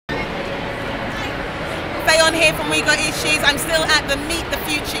on here from We Got Issues. I'm still at the Meet the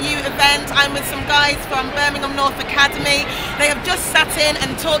Future You event. I'm with some guys from Birmingham North Academy. They have just sat in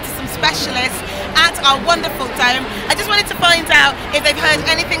and talked to some specialists at our wonderful dome. I just wanted to find out if they've heard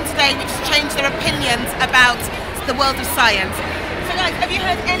anything today which has changed their opinions about the world of science. So guys, have you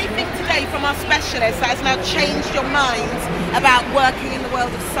heard anything today from our specialists that has now changed your minds about working in the world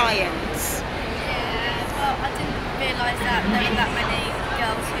of science? Yeah, well, I didn't realise that there were that many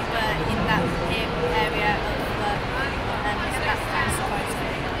girls who were in that area of work, and that's kind of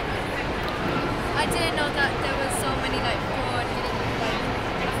surprising. I didn't know that there was so many broad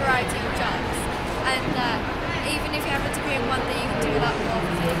variety of jobs, and that even if you have a degree in one thing, you can do a lot more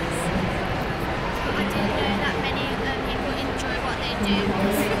things. I didn't know that many people enjoy what they do.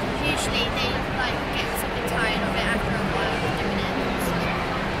 Usually they get something tired of it after a while of doing it.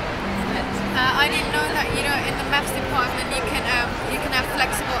 I didn't know that in the maths department you can have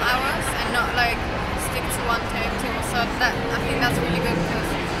flexible hours and not stick to one timetable. So that I think that's really good because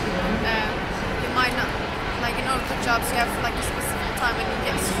you might not in all of the jobs you have a specific time and you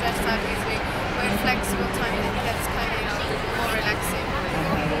get stressed out easily. But in flexible time it gets kind of more relaxing.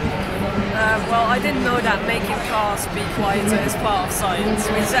 Well, I didn't know that making cars be quieter is part of science,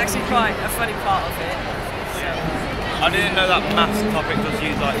 which is actually quite a funny part of it. So. I didn't know that maths topic was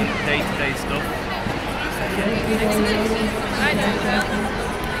used in day-to-day stuff. I don't know.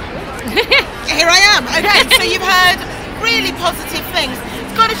 Here I am. Okay, so you've heard really positive things.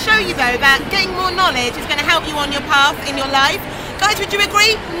 It's got to show you though that getting more knowledge is going to help you on your path in your life. Guys, would you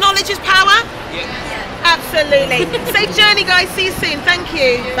agree? Knowledge is power? Yeah. Absolutely. Safe journey, guys. See you soon. Thank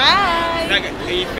you. Bye.